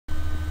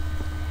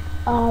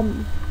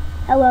Um,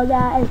 Hello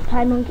guys,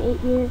 PieMonk8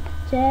 here.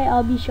 Today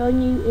I'll be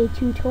showing you a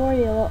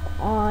tutorial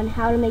on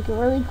how to make a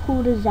really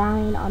cool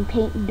design on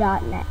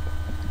Paint.net.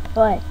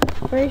 But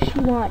first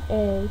you want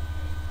the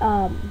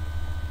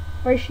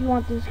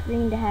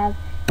screen to have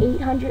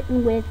 800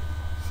 in width,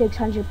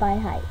 600 by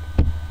height.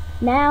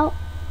 Now,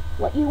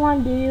 what you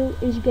want to do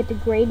is you get the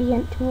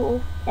gradient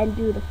tool and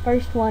do the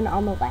first one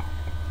on the left.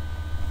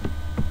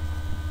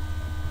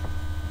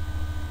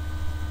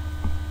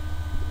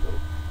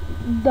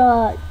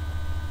 The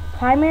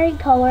primary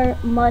color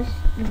must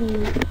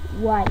be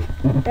white.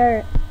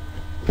 The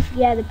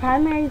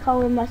primary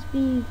color must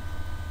be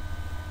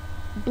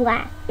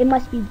black. It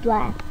must be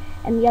black,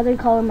 and the other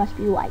color must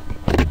be white.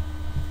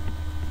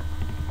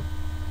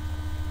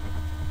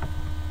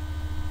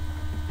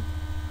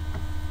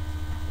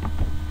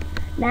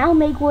 Now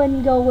make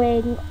one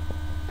going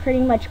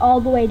pretty much all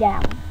the way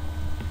down.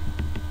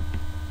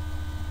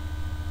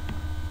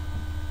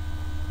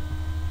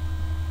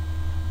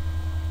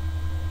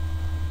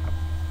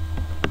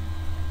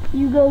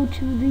 You go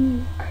to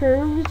the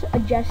curves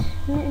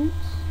adjustments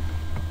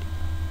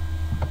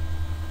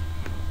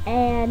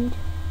and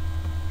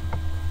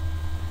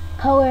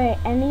color it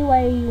any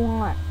way you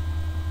want,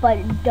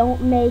 but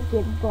don't make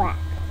it black.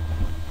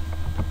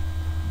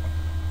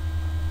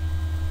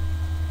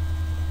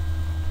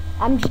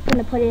 I'm just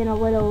gonna put in a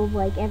little of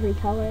like every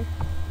color.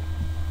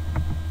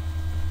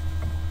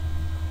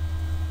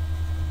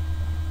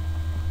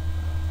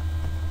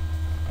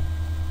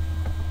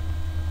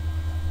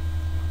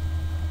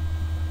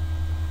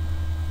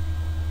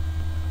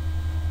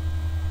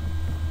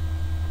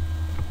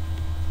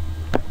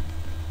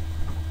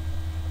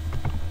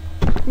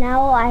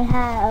 Now I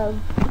have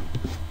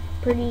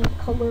pretty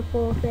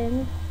colorful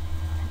things,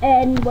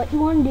 and what you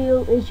want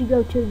to do is you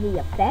go to the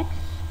effects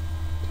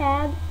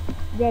tab,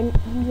 then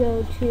you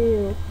go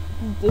to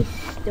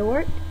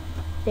distort,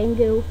 then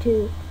go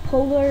to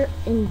polar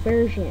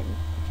inversion,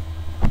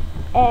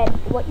 and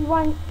what you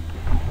want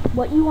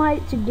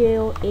it to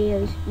do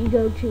is you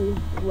go to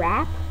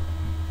wrap,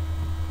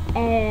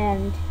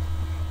 and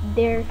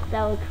that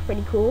looks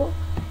pretty cool.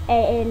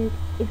 And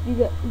if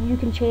you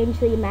can change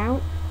the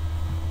amount.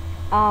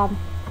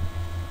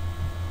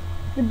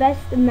 The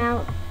best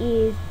amount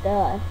is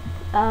if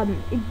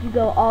you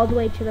go all the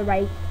way to the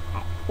right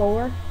at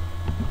 4.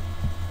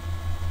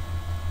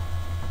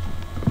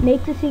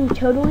 Make the thing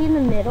totally in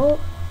the middle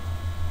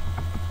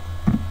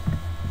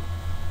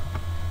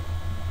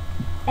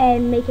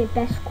and make it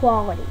best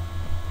quality.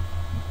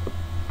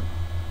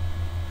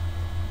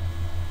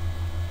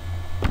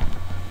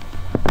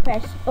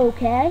 Press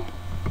OK,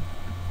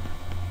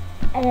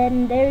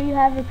 and there you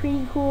have a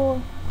pretty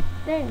cool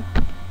thing.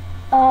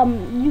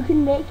 You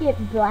can make it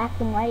black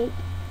and white,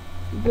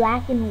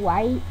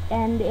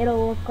 and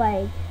it'll look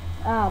like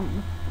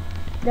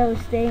those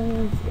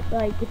things,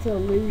 like it's an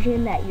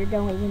illusion that you're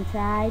going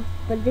inside.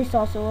 But this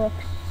also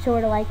looks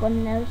sort of like one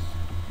of those.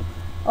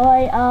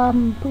 Alright,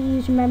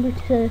 please remember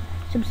to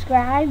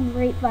subscribe,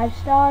 rate 5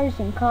 stars,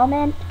 and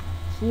comment.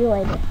 See you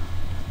later.